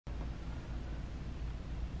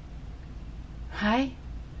Hi,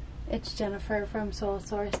 it's Jennifer from Soul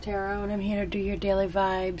Source Tarot, and I'm here to do your daily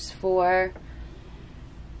vibes for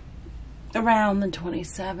around the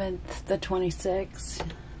 27th, the 26th,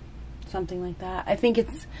 something like that. I think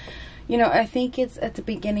it's, I think it's at the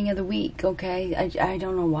beginning of the week, okay? I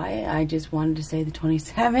don't know why. I just wanted to say the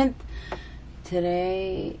 27th.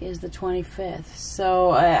 Today is the 25th, so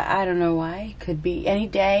I don't know why. Could be any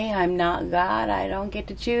day. I'm not God. I don't get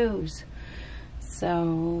to choose. So,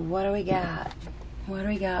 what do we got? What do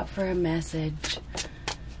we got for a message?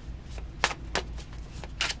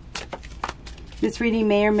 This reading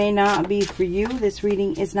may or may not be for you. This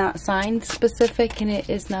reading is not sign specific and it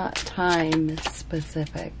is not time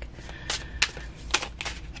specific.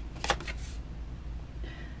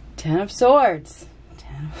 Ten of Swords.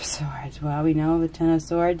 Ten of Swords. Well, we know the Ten of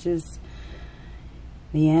Swords is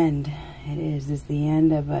the end. It's the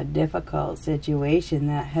end of a difficult situation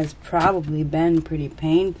that has probably been pretty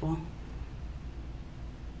painful.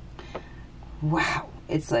 Wow.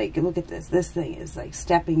 It's like, look at this. This thing is like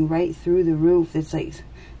stepping right through the roof. It's like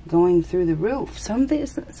going through the roof. Something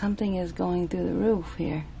is going through the roof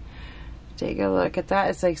here. Take a look at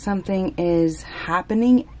that. It's like something is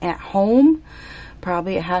happening at home.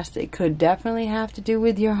 Probably it could definitely have to do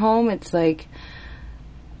with your home. It's like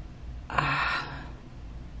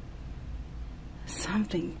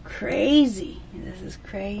something crazy. This is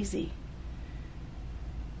crazy.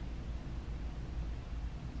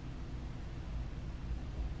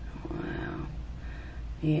 Wow.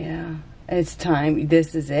 Yeah. It's time.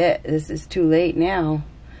 This is it. This is too late now.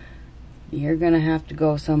 You're going to have to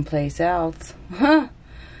go someplace else. Huh.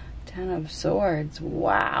 Ten of Swords.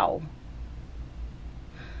 Wow.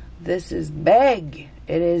 This is big.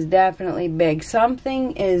 It is definitely big.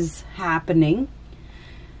 Something is happening.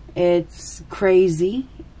 It's crazy,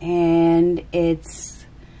 and it's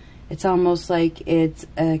almost like it's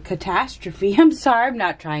a catastrophe. I'm sorry, I'm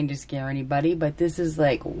not trying to scare anybody, but this is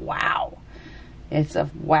like, wow. It's a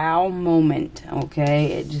wow moment,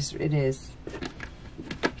 okay? It is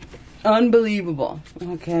unbelievable,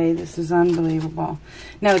 okay? This is unbelievable.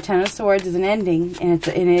 Now, Ten of Swords is an ending, and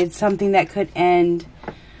it's something that could end.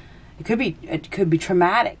 It could be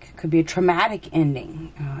traumatic. It could be a traumatic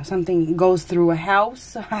ending. Something goes through a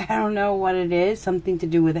house. I don't know what it is. Something to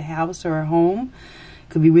do with a house or a home. It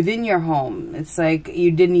could be within your home. It's like you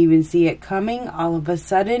didn't even see it coming. All of a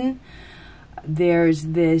sudden, there's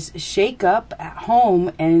this shakeup at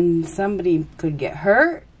home, and somebody could get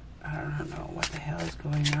hurt. I don't know what the hell is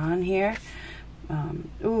going on here.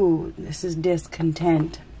 Ooh, this is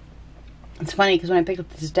discontent. It's funny because when I picked up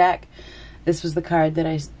this deck, this was the card that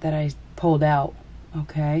I pulled out.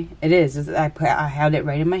 Okay, it is. I held it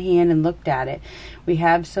right in my hand and looked at it. We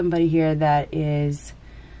have somebody here that is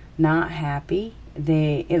not happy.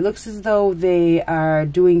 It looks as though they are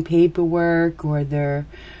doing paperwork, or they're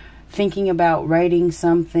thinking about writing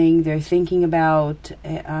something. They're thinking about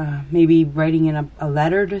maybe writing in a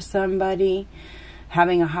letter to somebody,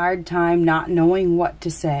 having a hard time not knowing what to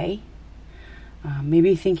say.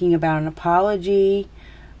 Maybe thinking about an apology.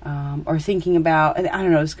 Or thinking about, I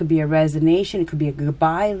don't know, this could be a resignation. It could be a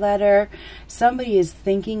goodbye letter. Somebody is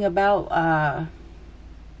thinking about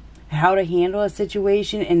how to handle a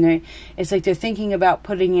situation, and it's like they're thinking about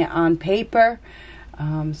putting it on paper.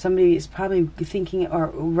 Somebody is probably thinking or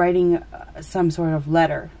writing some sort of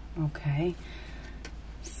letter. Okay.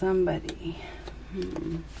 Somebody.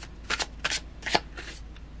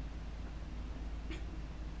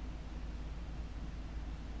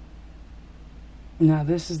 Now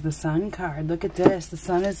this is the Sun card. Look at this. The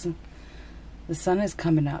sun is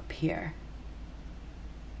coming up here.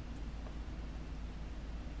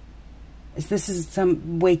 This is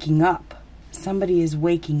some waking up. Somebody is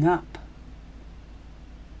waking up.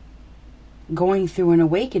 Going through an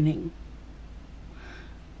awakening.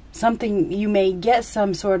 Something, you may get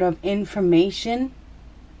some sort of information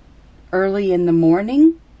early in the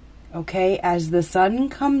morning, okay, as the sun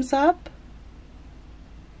comes up.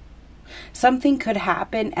 Something could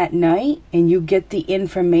happen at night, and you get the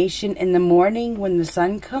information in the morning when the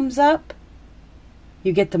sun comes up.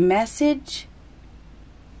 You get the message.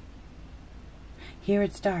 Here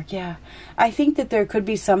it's dark, yeah. I think that there could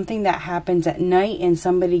be something that happens at night, and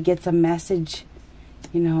somebody gets a message,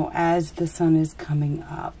 as the sun is coming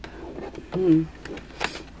up.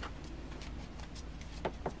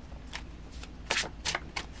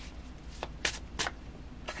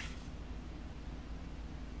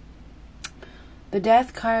 The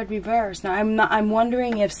Death card reversed. Now I'm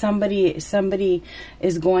wondering if somebody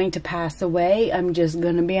is going to pass away. I'm just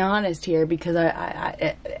going to be honest here, because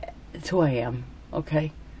it's who I am.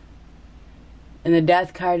 Okay. And the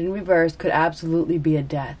death card in reverse could absolutely be a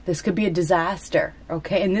death. This could be a disaster,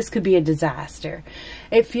 okay? And this could be a disaster.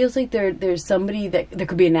 It feels like there's somebody that there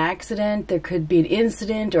could be an accident, there could be an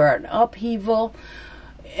incident or an upheaval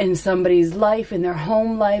in somebody's life, in their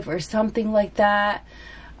home life or something like that.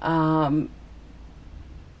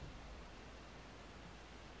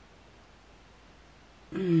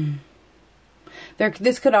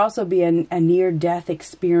 This could also be a near-death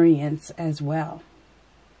experience as well.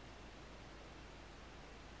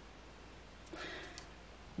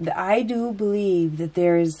 I do believe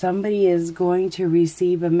that somebody is going to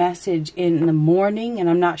receive a message in the morning, and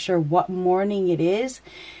I'm not sure what morning it is.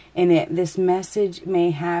 And this message may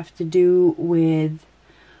have to do with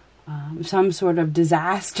some sort of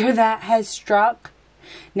disaster that has struck.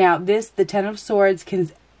 Now, the Ten of Swords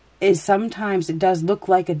is sometimes it does look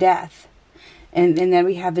like a death. And then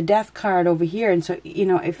we have the death card over here. And so, you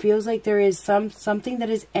know, it feels like there is something that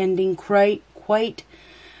is ending quite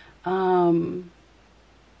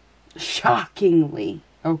shockingly,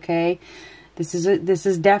 okay? This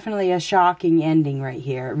is definitely a shocking ending right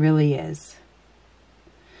here. It really is.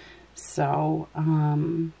 So,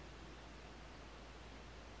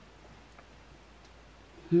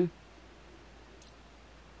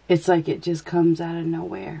 it's like it just comes out of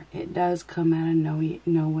nowhere. It does come out of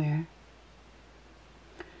nowhere.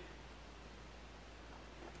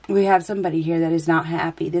 We have somebody here that is not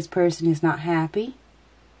happy. This person is not happy.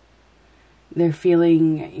 They're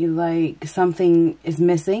feeling like something is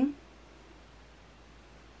missing.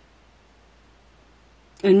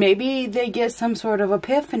 And maybe they get some sort of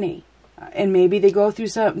epiphany. And maybe they're going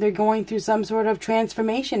through some sort of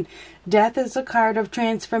transformation. Death is a card of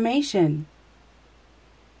transformation.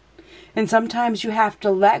 And sometimes you have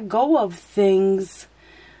to let go of things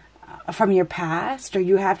from your past, or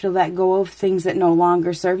you have to let go of things that no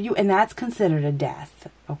longer serve you, and that's considered a death,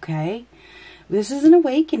 okay? This is an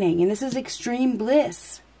awakening, and this is extreme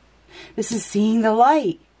bliss. This is seeing the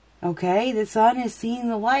light, okay? The sun is seeing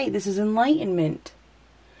the light. This is enlightenment.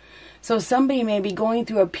 So somebody may be going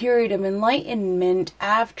through a period of enlightenment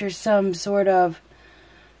after some sort of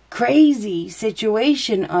crazy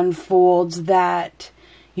situation unfolds that,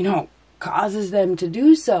 you know, causes them to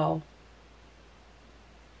do so.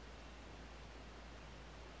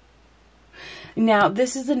 Now,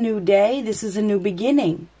 this is a new day. This is a new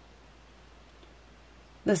beginning.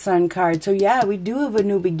 The Sun card. So, yeah, we do have a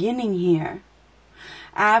new beginning here.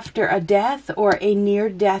 After a death or a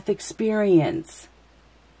near-death experience.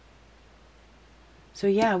 So,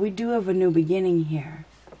 yeah, we do have a new beginning here.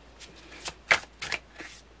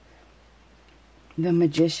 The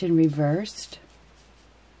Magician reversed.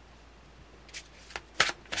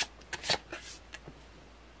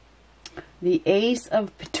 The Ace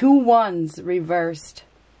of two Wands reversed.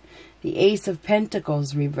 The Ace of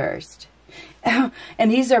Pentacles reversed.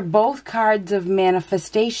 And these are both cards of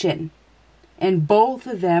manifestation. And both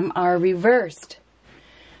of them are reversed.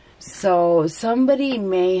 So somebody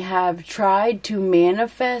may have tried to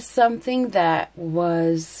manifest something that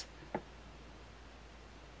was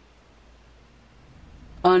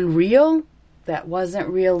unreal, that wasn't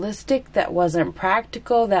realistic, that wasn't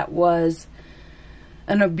practical, that was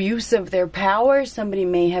an abuse of their power. Somebody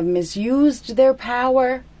may have misused their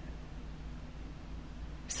power.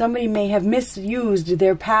 Somebody may have misused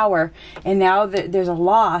their power, and now there's a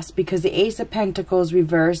loss, because the Ace of Pentacles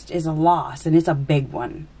reversed is a loss, and it's a big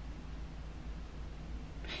one.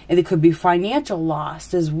 And it could be financial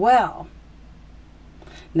loss as well.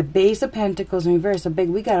 And the Ace of Pentacles in reverse,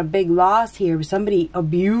 we got a big loss here. Somebody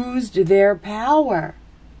abused their power.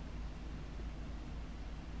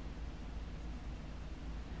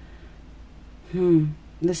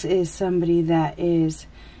 This is somebody that is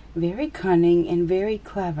very cunning and very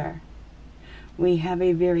clever. We have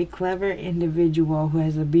a very clever individual who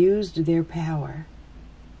has abused their power.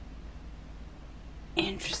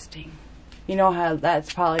 Interesting. You know how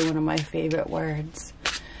that's probably one of my favorite words.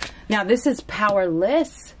 Now, this is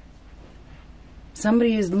powerless.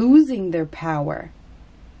 Somebody is losing their power.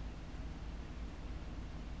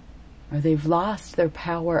 Or they've lost their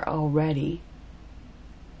power already.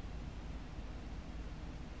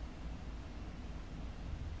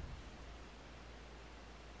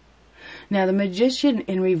 Now, the Magician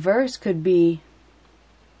in reverse could be,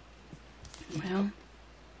 well,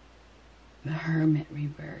 the Hermit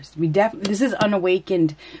reversed. This is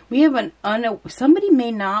unawakened. We have somebody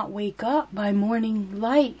may not wake up by morning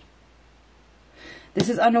light. This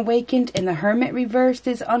is unawakened, and the Hermit reversed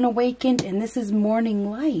is unawakened, and this is morning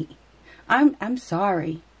light. I'm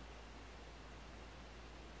sorry.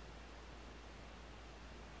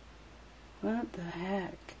 What the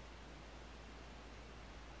heck?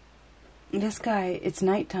 This guy, it's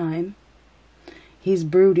nighttime. He's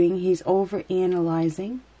brooding. He's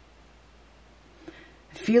overanalyzing.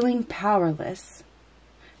 Feeling powerless.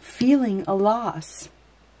 Feeling a loss.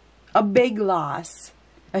 A big loss.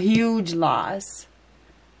 A huge loss.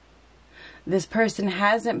 This person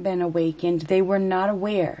hasn't been awakened. They were not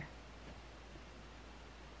aware.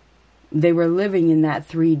 They were living in that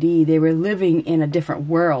 3D. They were living in a different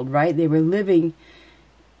world, right? They were living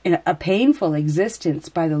in a painful existence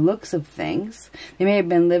by the looks of things. They may have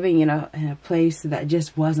been living in a place that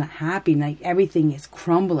just wasn't happy. Like everything is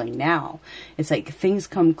crumbling now. It's like things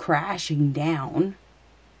come crashing down.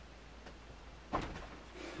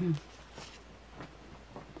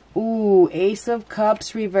 Ooh, Ace of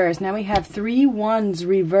Cups reversed. Now we have 3 wands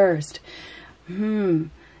reversed.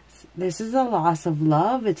 This is a loss of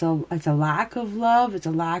love. It's a lack of love. It's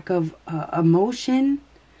a lack of emotion.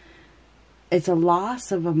 It's a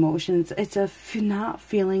loss of emotions. It's a not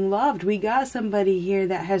feeling loved. We got somebody here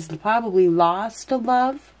that has probably lost a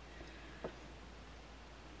love.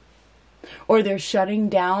 Or they're shutting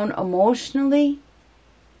down emotionally.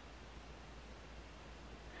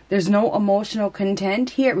 There's no emotional content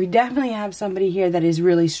here. We definitely have somebody here that is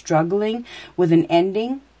really struggling with an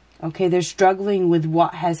ending. Okay, they're struggling with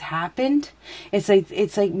what has happened. It's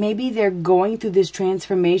like maybe they're going through this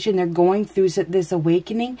transformation. They're going through this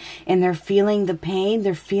awakening and they're feeling the pain.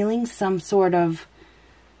 They're feeling some sort of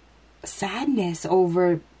sadness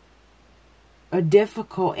over a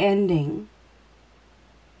difficult ending.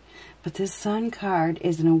 But this Sun card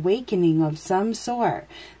is an awakening of some sort.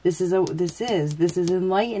 This is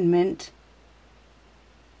enlightenment.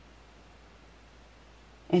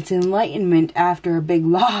 It's enlightenment after a big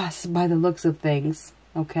loss by the looks of things.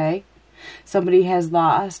 Okay? Somebody has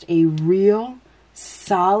lost a real,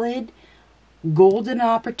 solid, golden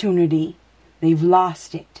opportunity. They've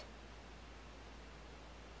lost it.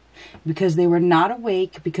 Because they were not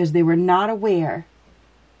awake, because they were not aware.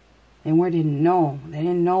 They didn't know. They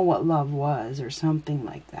didn't know what love was or something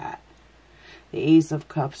like that. The Ace of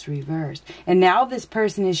Cups reversed. And now this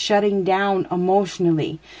person is shutting down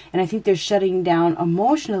emotionally. And I think they're shutting down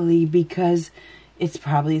emotionally because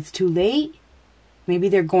it's too late. Maybe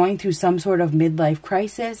they're going through some sort of midlife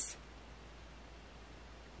crisis.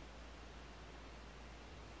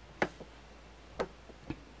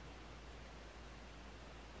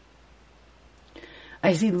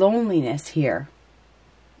 I see loneliness here.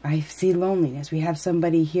 I see loneliness. We have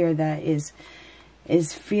somebody here that is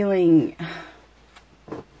feeling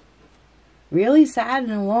really sad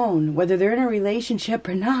and alone, whether they're in a relationship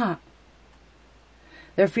or not.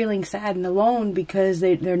 They're feeling sad and alone because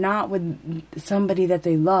they're not with somebody that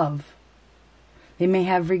they love. They may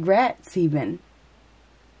have regrets even.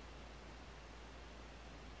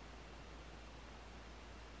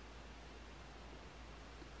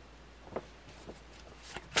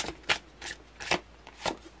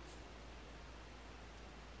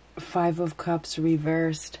 Five of Cups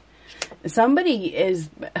reversed. Somebody is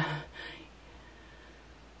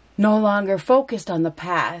no longer focused on the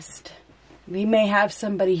past. We may have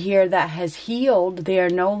somebody here that has healed. They are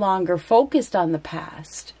no longer focused on the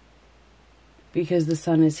past because the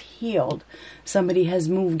Sun is healed. Somebody has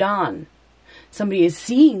moved on. Somebody is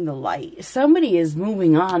seeing the light. Somebody is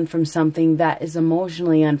moving on from something that is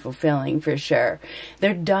emotionally unfulfilling for sure.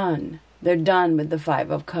 They're done. They're done with the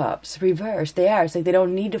Five of Cups. Reversed. They are. It's like they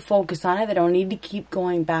don't need to focus on it. They don't need to keep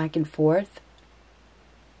going back and forth.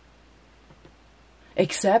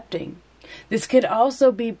 Accepting. This could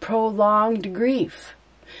also be prolonged grief.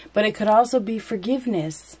 But it could also be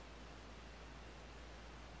forgiveness.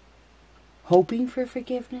 Hoping for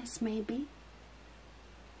forgiveness, maybe.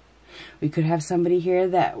 We could have somebody here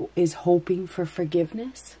that is hoping for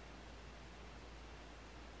forgiveness.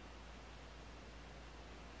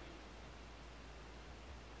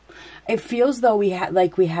 It feels though we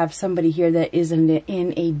have somebody here that is in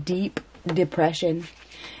a deep depression.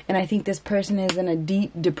 And I think this person is in a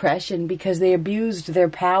deep depression because they abused their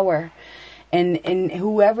power. And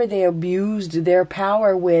whoever they abused their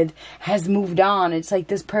power with has moved on. It's like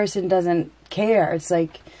this person doesn't care. It's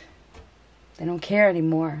like they don't care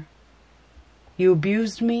anymore. You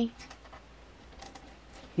abused me.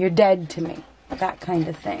 You're dead to me. That kind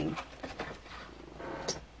of thing.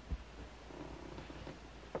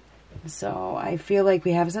 So I feel like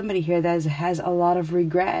we have somebody here that has a lot of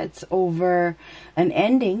regrets over an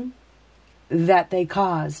ending that they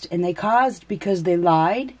caused. And they caused because they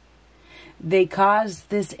lied. They caused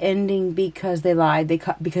this ending because they lied.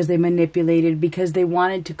 Because they manipulated. Because they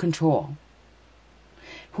wanted to control.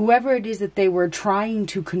 Whoever it is that they were trying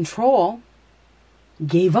to control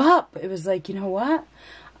gave up. It was like, you know what?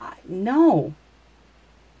 No.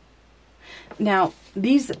 Now,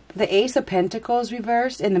 the Ace of Pentacles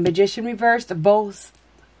reversed and the Magician reversed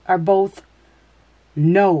are both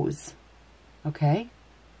no's. Okay?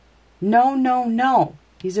 No, no, no.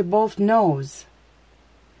 These are both no's.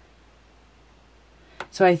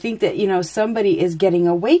 So I think that, you know, somebody is getting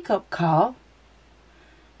a wake-up call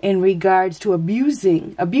in regards to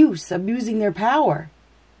abusing their power.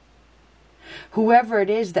 Whoever it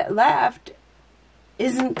is that left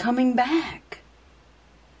isn't coming back.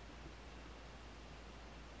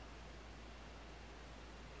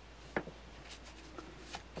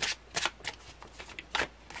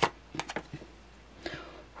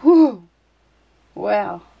 Whew.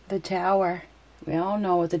 Well, the Tower. We all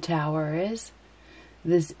know what the Tower is.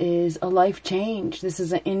 This is a life change. This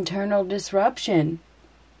is an internal disruption.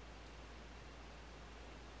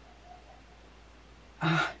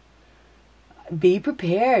 Be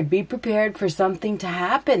prepared. Be prepared for something to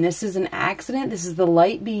happen. This is an accident. This is the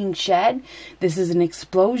light being shed. This is an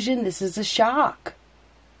explosion. This is a shock.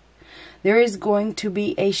 There is going to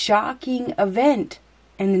be a shocking event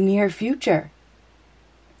in the near future.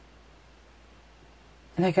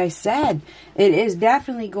 Like I said, it is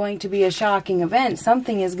definitely going to be a shocking event.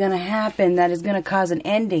 Something is going to happen that is going to cause an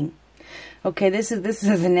ending. Okay, this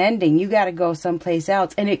is an ending. You got to go someplace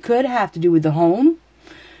else. And it could have to do with the home.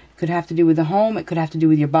 It could have to do with the home. It could have to do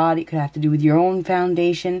with your body. It could have to do with your own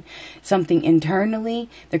foundation. Something internally.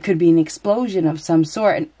 There could be an explosion of some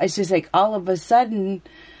sort. And it's just like all of a sudden,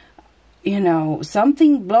 you know,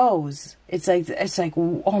 something blows. It's like,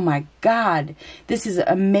 oh my God, this is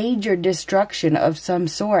a major destruction of some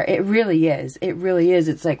sort. It really is. It really is.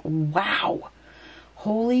 It's like, wow,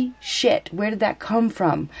 holy shit. Where did that come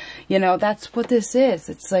from? You know, that's what this is.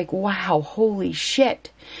 It's like, wow, holy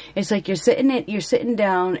shit. It's like you're sitting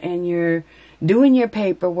down and you're doing your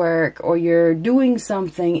paperwork or you're doing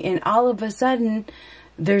something, and all of a sudden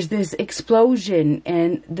there's this explosion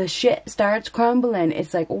and the shit starts crumbling.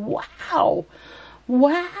 It's like, wow,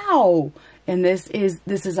 wow. And this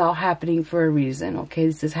is all happening for a reason, okay?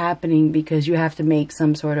 This is happening because you have to make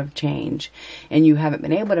some sort of change. And you haven't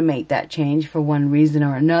been able to make that change for one reason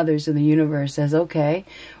or another. So the universe says, okay,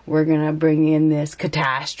 we're going to bring in this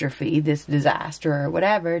catastrophe, this disaster or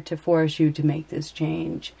whatever to force you to make this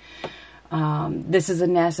change. This is a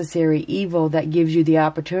necessary evil that gives you the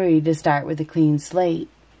opportunity to start with a clean slate.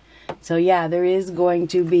 So yeah, there is going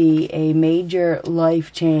to be a major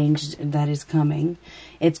life change that is coming.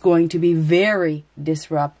 It's going to be very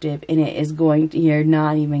disruptive, and it is going to, you're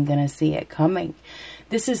not even going to see it coming.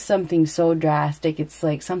 This is something so drastic. It's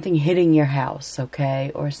like something hitting your house,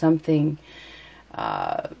 okay? Or something,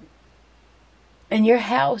 in your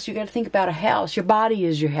house, you got to think about a house. Your body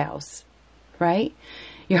is your house, right?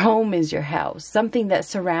 Your home is your house. Something that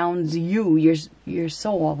surrounds you, your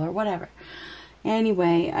soul or whatever.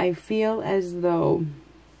 Anyway, I feel as though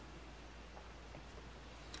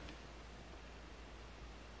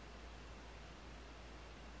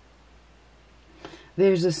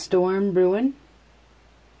there's a storm brewing.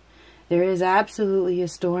 There is absolutely a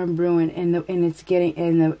storm brewing, and it's getting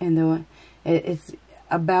it's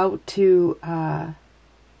about to.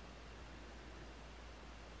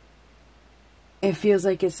 It feels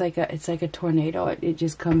like it's like a tornado. It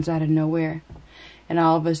just comes out of nowhere. And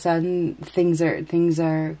all of a sudden things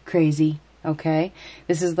are crazy, okay?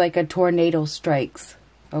 This is like a tornado strikes,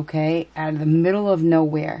 okay? Out of the middle of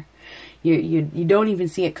nowhere. You don't even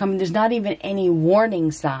see it coming. There's not even any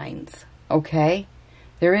warning signs, okay?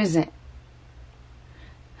 There isn't.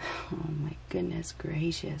 Oh my goodness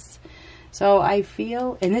gracious. So I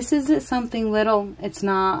feel, and this isn't something little. It's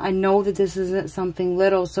not. I know that this isn't something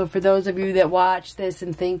little. So for those of you that watch this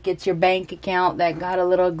and think it's your bank account that got a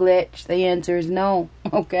little glitch, the answer is no.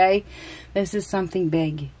 Okay? This is something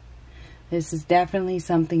big. This is definitely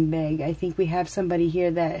something big. I think we have somebody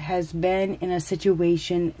here that has been in a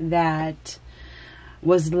situation that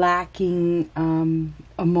was lacking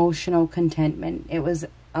emotional contentment. It was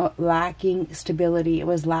lacking stability. It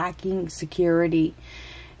was lacking security.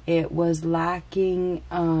 It was lacking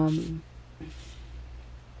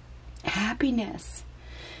happiness.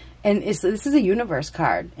 And this is a universe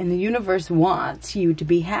card. And the universe wants you to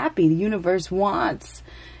be happy. The universe wants,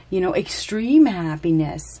 you know, extreme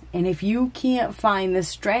happiness. And if you can't find the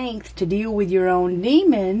strength to deal with your own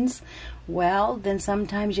demons, well, then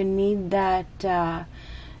sometimes you need that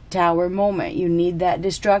tower moment. You need that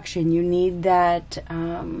destruction. You need that...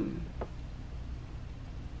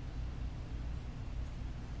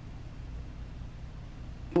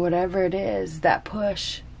 whatever it is, that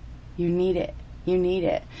push, you need it. You need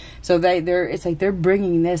it. So it's like they're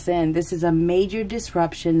bringing this in. This is a major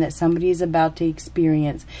disruption that somebody is about to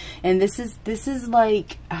experience, and this is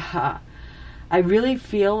like I really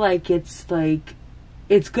feel like it's going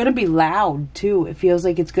to be loud too. It feels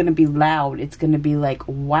like it's going to be loud. It's going to be like,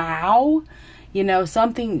 wow. You know,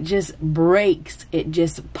 something just breaks. It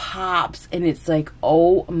just pops. And it's like,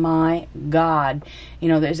 oh my God. You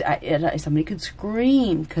know, somebody could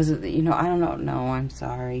scream because, you know, I don't know. No, I'm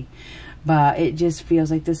sorry. But it just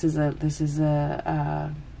feels like this is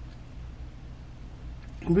a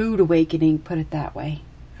rude awakening. Put it that way.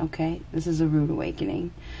 Okay? This is a rude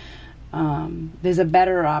awakening. There's a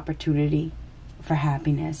better opportunity for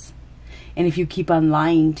happiness. And if you keep on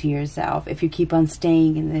lying to yourself, if you keep on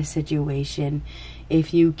staying in this situation,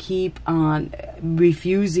 if you keep on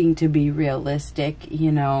refusing to be realistic,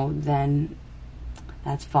 you know, then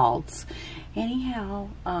that's false. Anyhow,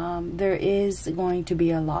 there is going to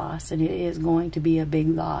be a loss, and it is going to be a big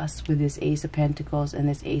loss with this Ace of Pentacles and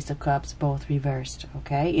this Ace of Cups both reversed,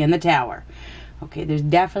 okay, in the Tower. Okay, there's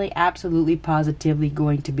definitely, absolutely, positively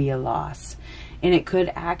going to be a loss. And it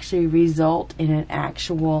could actually result in an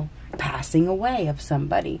actual passing away of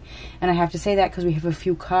somebody. And I have to say that because we have a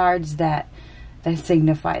few cards that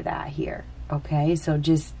signify that here. Okay, so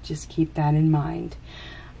just keep that in mind.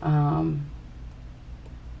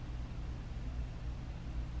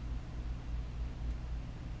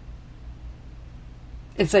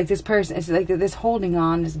 It's like this person, it's like this holding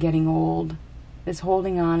on is getting old. This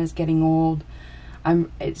holding on is getting old.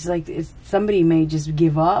 It's like somebody may just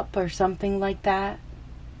give up or something like that.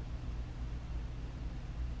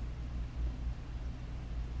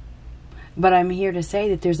 But I'm here to say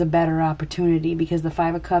that there's a better opportunity, because the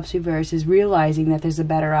Five of Cups reverse is realizing that there's a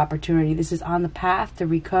better opportunity. This is on the path to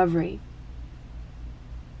recovery.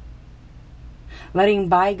 Letting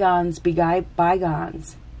bygones be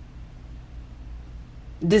bygones.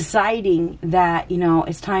 Deciding that, you know,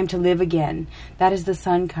 it's time to live again. That is the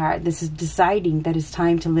Sun card. This is deciding that it's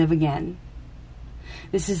time to live again.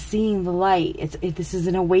 This is seeing the light. This is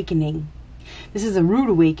an awakening. This is a rude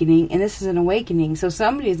awakening, and this is an awakening. So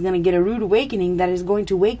somebody is going to get a rude awakening that is going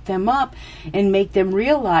to wake them up and make them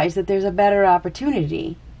realize that there's a better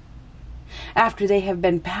opportunity after they have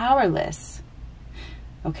been powerless.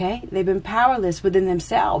 Okay? They've been powerless within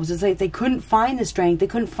themselves. It's like they couldn't find the strength. They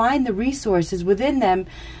couldn't find the resources within them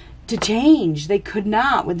to change. They could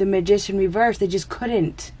not with the Magician reverse. They just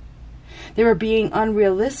couldn't. They were being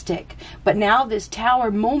unrealistic. But now this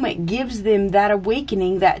Tower moment gives them that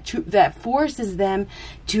awakening that forces them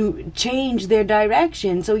to change their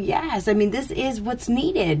direction. So yes, I mean, this is what's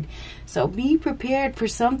needed. So be prepared for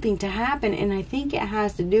something to happen. And I think it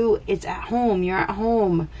has to do, it's at home. You're at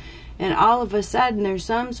home. And all of a sudden there's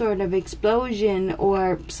some sort of explosion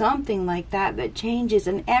or something like that that changes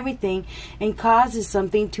and everything and causes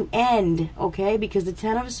something to end. Okay? Because the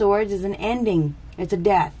Ten of Swords is an ending. It's a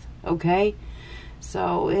death. Okay,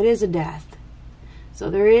 so it is a death.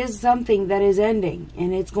 So there is something that is ending,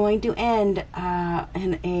 and it's going to end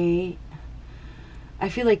in a, I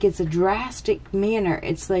feel like it's a drastic manner.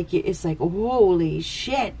 It's like holy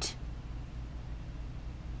shit.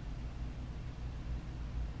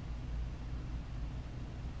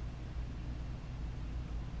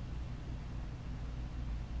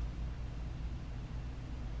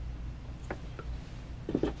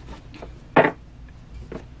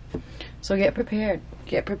 So get prepared.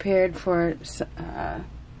 Get prepared for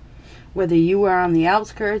whether you are on the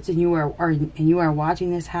outskirts and you are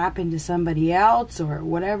watching this happen to somebody else, or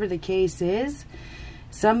whatever the case is.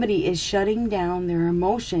 Somebody is shutting down their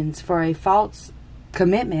emotions for a false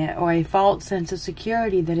commitment or a false sense of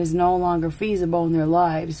security that is no longer feasible in their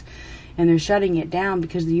lives, and they're shutting it down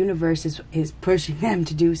because the universe is pushing them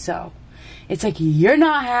to do so. It's like, you're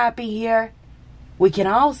not happy here. We can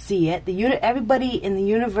all see it. Everybody in the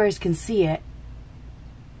universe can see it.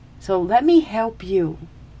 So let me help you.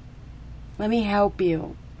 Let me help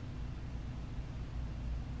you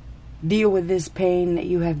deal with this pain that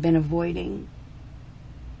you have been avoiding.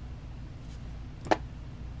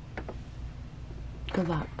 Good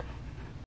luck.